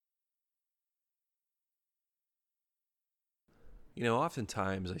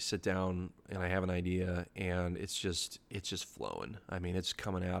Oftentimes I sit down and I have an idea and it's just flowing. I mean, it's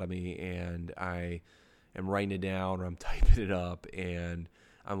coming out of me and I am writing it down or I'm typing it up and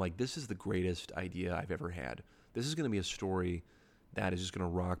I'm like, this is the greatest idea I've ever had. This is going to be a story that is just going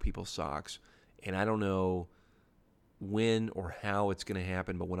to rock people's socks. And I don't know when or how it's going to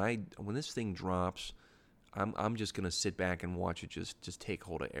happen, but when this thing drops, I'm just going to sit back and watch it just take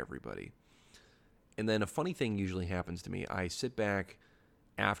hold of everybody. And then a funny thing usually happens to me. I sit back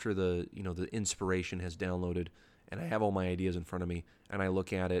after the inspiration has downloaded and I have all my ideas in front of me and I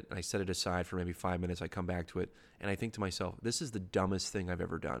look at it and I set it aside for maybe 5 minutes. I come back to it and I think to myself, this is the dumbest thing I've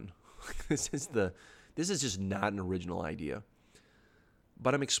ever done. This is just not an original idea.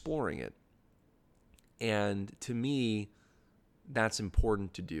 But I'm exploring it. And to me, that's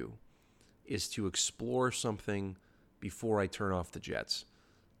important to do, is to explore something before I turn off the jets.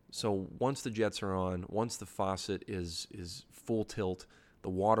 So once the jets are on, once the faucet is full tilt, the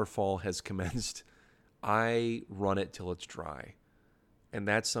waterfall has commenced, I run it till it's dry. And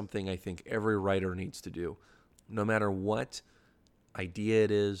that's something I think every writer needs to do. No matter what idea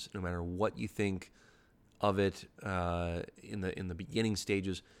it is, no matter what you think of it in the beginning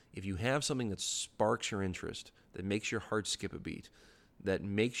stages, if you have something that sparks your interest, that makes your heart skip a beat, that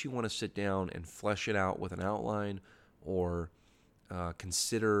makes you want to sit down and flesh it out with an outline or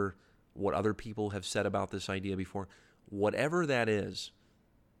consider what other people have said about this idea before. Whatever that is,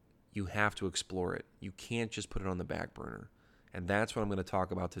 you have to explore it. You can't just put it on the back burner. And that's what I'm going to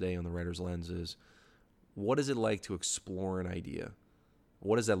talk about today on The Writer's Lens is, what is it like to explore an idea?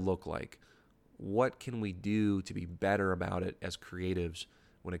 What does that look like? What can we do to be better about it as creatives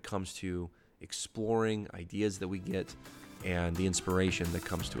when it comes to exploring ideas that we get and the inspiration that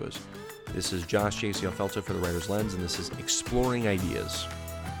comes to us? This is Josh J.C. Felter for The Writer's Lens, and this is Exploring Ideas.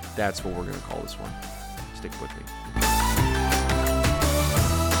 That's what we're going to call this one. Stick with me.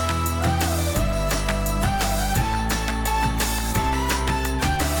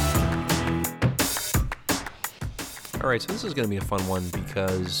 All right, so this is going to be a fun one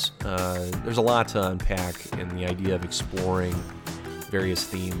because there's a lot to unpack in the idea of exploring various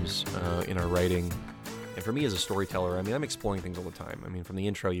themes in our writing. And for me as a storyteller, I'm exploring things all the time. From the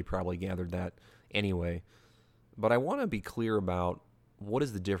intro, you probably gathered that anyway. But I want to be clear about what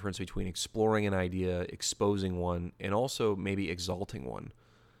is the difference between exploring an idea, exposing one, and also maybe exalting one.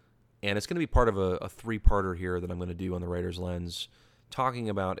 And it's going to be part of a three-parter here that I'm going to do on The Writer's Lens, talking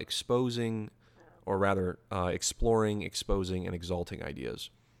about exposing, or rather exploring, exposing, and exalting ideas.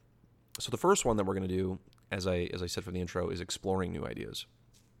 So the first one that we're going to do, as I said from the intro, is exploring new ideas.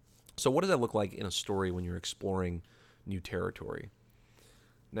 So what does that look like in a story when you're exploring new territory?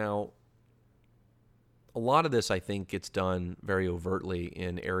 Now, a lot of this, I think, gets done very overtly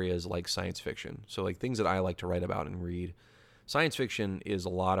in areas like science fiction. So like things that I like to write about and read. Science fiction is a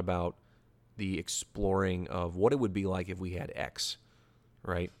lot about the exploring of what it would be like if we had X,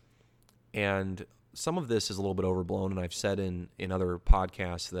 right? And some of this is a little bit overblown, and I've said in other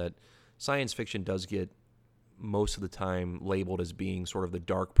podcasts that science fiction does get most of the time labeled as being sort of the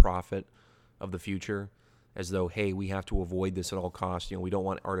dark prophet of the future, as though, hey, we have to avoid this at all costs. We don't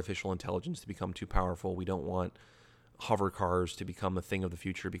want artificial intelligence to become too powerful. We don't want hover cars to become a thing of the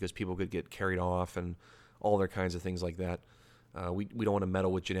future because people could get carried off and all other kinds of things like that. We don't want to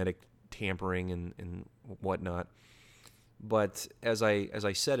meddle with genetic tampering and whatnot. But as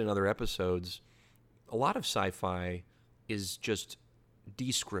I said in other episodes, a lot of sci-fi is just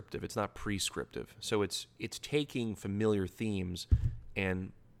descriptive. It's not prescriptive. So it's taking familiar themes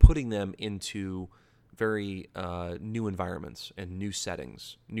and putting them into very new environments and new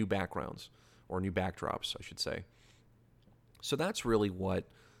settings, new backgrounds, or new backdrops, I should say. So that's really what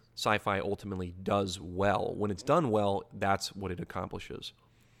sci-fi ultimately does well. When it's done well, that's what it accomplishes.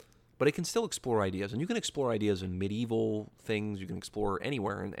 But it can still explore ideas, and you can explore ideas in medieval things, you can explore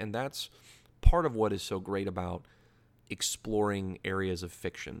anywhere, and that's part of what is so great about exploring areas of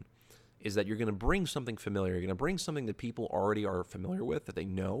fiction, is that you're going to bring something familiar, you're going to bring something that people already are familiar with, that they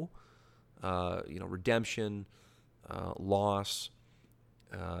know, redemption, loss,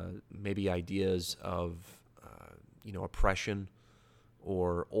 maybe ideas of, oppression,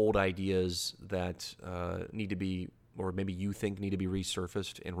 or old ideas that need to be, or maybe you think need to be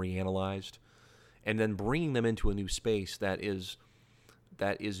resurfaced and reanalyzed, and then bringing them into a new space that is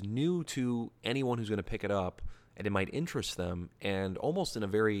new to anyone who's going to pick it up, and it might interest them, and almost in a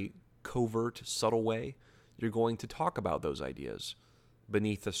very covert, subtle way, you're going to talk about those ideas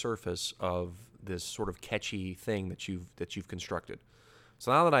beneath the surface of this sort of catchy thing that you've constructed.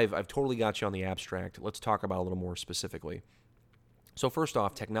 So now that I've totally got you on the abstract, let's talk about it a little more specifically. So first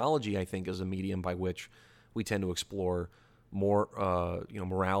off, technology, I think, is a medium by which we tend to explore more,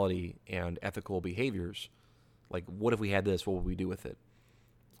 morality and ethical behaviors. Like, what if we had this? What would we do with it?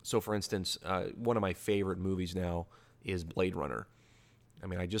 So, for instance, one of my favorite movies now is Blade Runner. I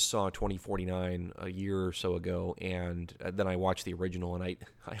mean, I just saw 2049 a year or so ago, and then I watched the original, and I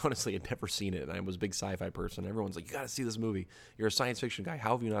honestly had never seen it, and I was a big sci-fi person. Everyone's like, you got to see this movie. You're a science fiction guy.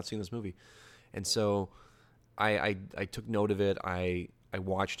 How have you not seen this movie? And so I took note of it. I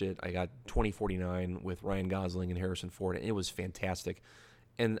watched it. I got 2049 with Ryan Gosling and Harrison Ford, and it was fantastic.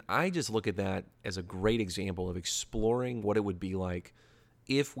 And I just look at that as a great example of exploring what it would be like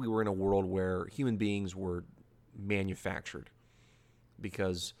if we were in a world where human beings were manufactured.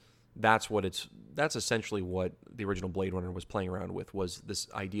 Because that's essentially what the original Blade Runner was playing around with, was this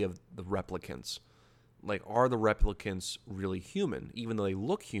idea of the replicants. Like, are the replicants really human? Even though they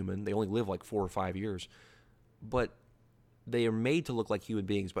look human, they only live like 4 or 5 years. But they are made to look like human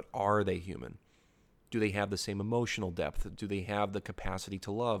beings, but are they human? Do they have the same emotional depth? Do they have the capacity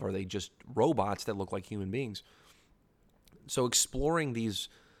to love? Are they just robots that look like human beings? So exploring these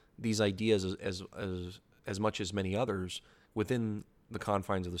ideas as much as many others within the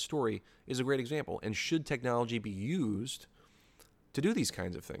confines of the story is a great example. And should technology be used to do these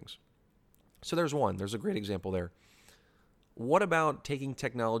kinds of things? So there's a great example there. What about taking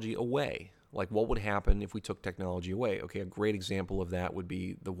technology away? Like, what would happen if we took technology away? Okay, a great example of that would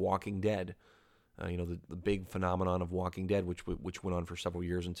be The Walking Dead. The big phenomenon of Walking Dead, which went on for several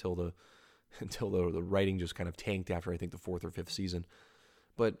years until the writing just kind of tanked after, I think, the 4th or 5th season.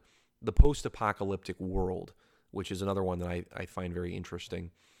 But the post-apocalyptic world, which is another one that I find very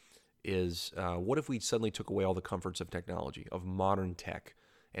interesting, is what if we suddenly took away all the comforts of technology, of modern tech,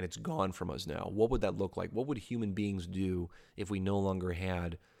 and it's gone from us now? What would that look like? What would human beings do if we no longer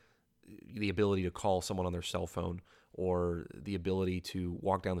had the ability to call someone on their cell phone, or the ability to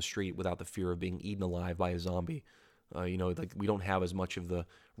walk down the street without the fear of being eaten alive by a zombie? Like, we don't have as much of the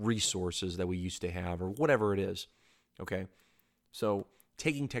resources that we used to have, or whatever it is. Okay? So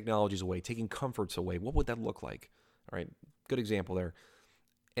taking technologies away, taking comforts away, what would that look like? All right, good example there.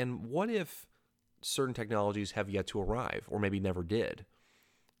 And what if certain technologies have yet to arrive, or maybe never did?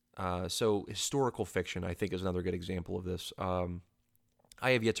 So historical fiction, I think, is another good example of this.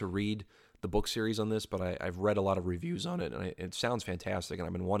 I have yet to read the book series on this, but I've read a lot of reviews on it, and it sounds fantastic, and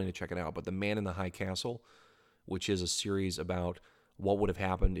I've been wanting to check it out. But The Man in the High Castle, which is a series about what would have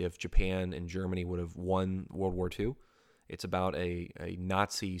happened if Japan and Germany would have won World War II. It's about a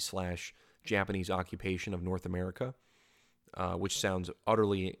Nazi/Japanese occupation of North America, which sounds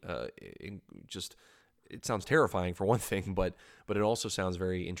utterly it sounds terrifying for one thing, but it also sounds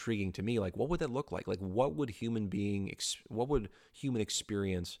very intriguing to me. Like, what would that look like? Like, what would human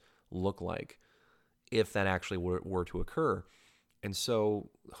experience look like if that actually were to occur? And so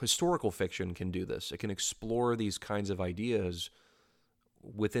historical fiction can do this. It can explore these kinds of ideas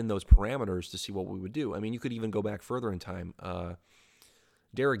within those parameters to see what we would do. I mean, you could even go back further in time.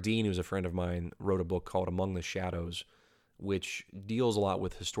 Derek Dean, who's a friend of mine, wrote a book called Among the Shadows, which deals a lot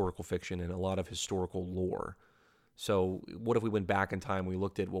with historical fiction and a lot of historical lore. So what if we went back in time, we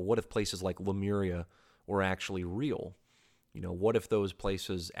looked at, well, what if places like Lemuria were actually real? What if those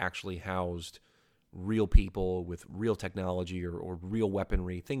places actually housed real people with real technology or real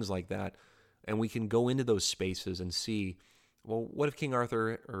weaponry, things like that? And we can go into those spaces and see, well, what if King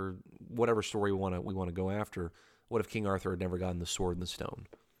Arthur, or whatever story we want to go after, what if King Arthur had never gotten the sword and the stone,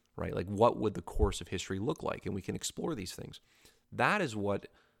 right? Like, what would the course of history look like? And we can explore these things. That is what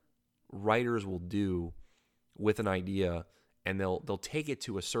writers will do with an idea, and they'll take it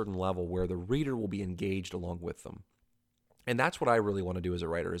to a certain level where the reader will be engaged along with them. And that's what I really want to do as a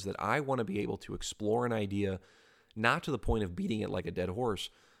writer, is that I want to be able to explore an idea, not to the point of beating it like a dead horse,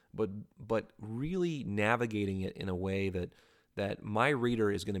 but really navigating it in a way that my reader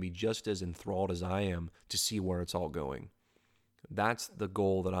is going to be just as enthralled as I am to see where it's all going. That's the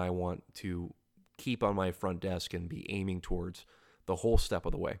goal that I want to keep on my front desk and be aiming towards the whole step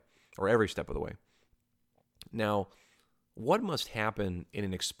of the way, or every step of the way. Now, what must happen in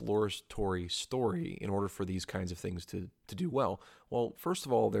an exploratory story in order for these kinds of things to do well? Well, first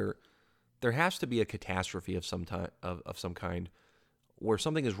of all, there has to be a catastrophe of some kind where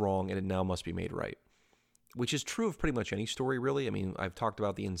something is wrong and it now must be made right, which is true of pretty much any story, really. I mean, I've talked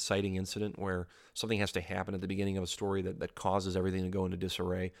about the inciting incident where something has to happen at the beginning of a story that causes everything to go into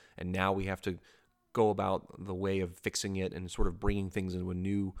disarray, and now we have to go about the way of fixing it and sort of bringing things into a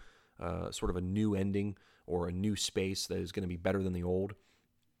new ending, or a new space that is going to be better than the old,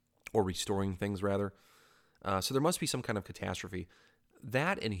 or restoring things, rather. So there must be some kind of catastrophe.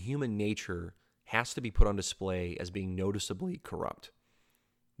 That and human nature has to be put on display as being noticeably corrupt.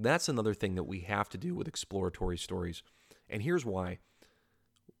 That's another thing that we have to do with exploratory stories. And here's why.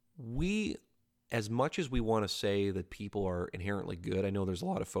 As much as we want to say that people are inherently good, I know there's a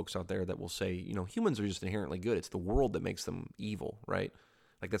lot of folks out there that will say, humans are just inherently good. It's the world that makes them evil, right?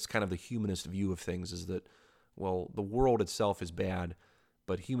 Like that's kind of the humanist view of things, is that, well, the world itself is bad,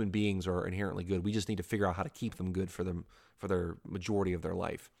 but human beings are inherently good. We just need to figure out how to keep them good for their majority of their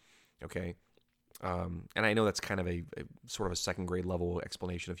life, okay? And I know that's kind of a sort of a second grade level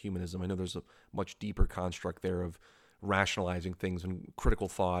explanation of humanism. I know there's a much deeper construct there of rationalizing things and critical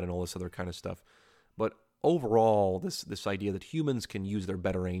thought and all this other kind of stuff. But overall, this idea that humans can use their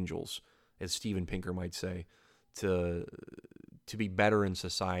better angels, as Steven Pinker might say, to be better in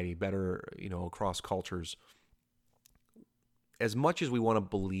society, better, across cultures. As much as we want to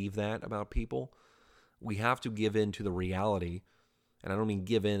believe that about people, we have to give in to the reality. And I don't mean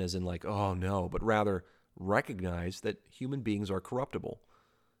give in as in like, oh no, but rather recognize that human beings are corruptible.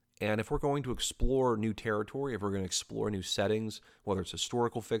 And if we're going to explore new territory, if we're going to explore new settings, whether it's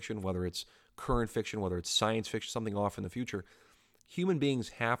historical fiction, whether it's current fiction, whether it's science fiction, something off in the future, human beings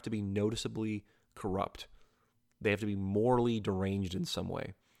have to be noticeably corrupt. They have to be morally deranged in some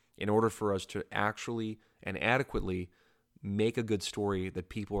way in order for us to actually and adequately make a good story that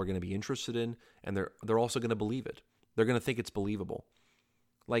people are going to be interested in, and they're also going to believe it. They're going to think it's believable.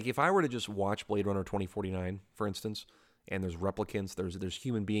 Like if I were to just watch Blade Runner 2049, for instance, and there's replicants, there's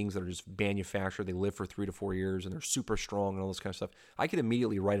human beings that are just manufactured, they live for 3 to 4 years, and they're super strong and all this kind of stuff, I could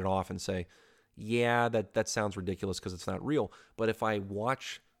immediately write it off and say, yeah, that sounds ridiculous because it's not real. But if I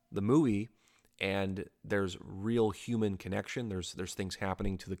watch the movie and there's real human connection, there's things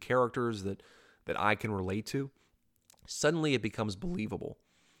happening to the characters that I can relate to, suddenly it becomes believable.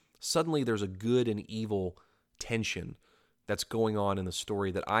 Suddenly there's a good and evil tension that's going on in the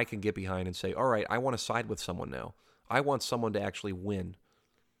story that I can get behind and say, all right, I want to side with someone now. I want someone to actually win.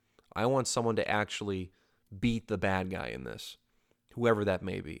 I want someone to actually beat the bad guy in this, whoever that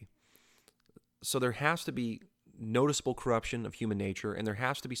may be. So there has to be noticeable corruption of human nature, and there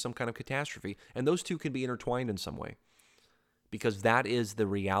has to be some kind of catastrophe, and those two can be intertwined in some way, because that is the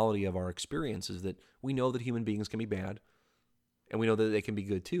reality of our experience, is that we know that human beings can be bad, and we know that they can be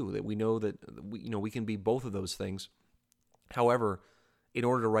good too, that we know that we can be both of those things. However, in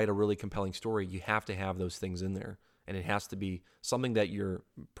order to write a really compelling story, you have to have those things in there, and it has to be something that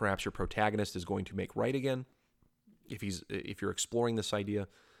perhaps your protagonist is going to make right again, if you're exploring this idea,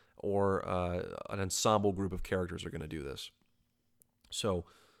 or an ensemble group of characters are going to do this. So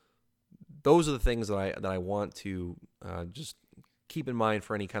those are the things that I want to just keep in mind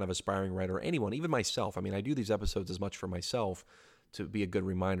for any kind of aspiring writer, or anyone, even myself. I mean, I do these episodes as much for myself to be a good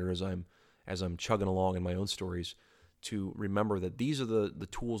reminder as I'm chugging along in my own stories, to remember that these are the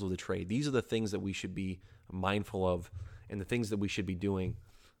tools of the trade. These are the things that we should be mindful of, and the things that we should be doing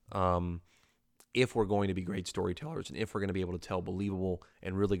if we're going to be great storytellers, and if we're going to be able to tell believable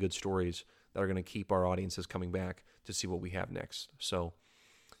and really good stories that are going to keep our audiences coming back to see what we have next. So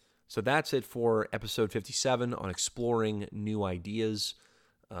that's it for episode 57 on exploring new ideas.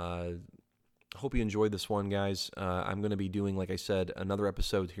 Hope you enjoyed this one, guys. I'm going to be doing, like I said, another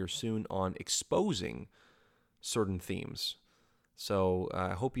episode here soon on exposing certain themes. So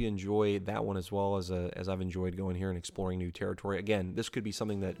I hope you enjoy that one as well as I've enjoyed going here and exploring new territory. Again, this could be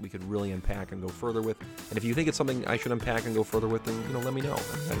something that we could really unpack and go further with. And if you think it's something I should unpack and go further with, then let me know.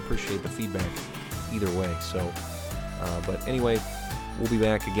 I'd appreciate the feedback either way. So, but anyway, we'll be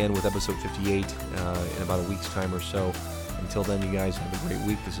back again with episode 58 in about a week's time or so. Until then, you guys have a great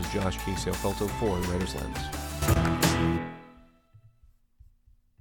week. This is Josh Casey Alfelto for Writer's Lens.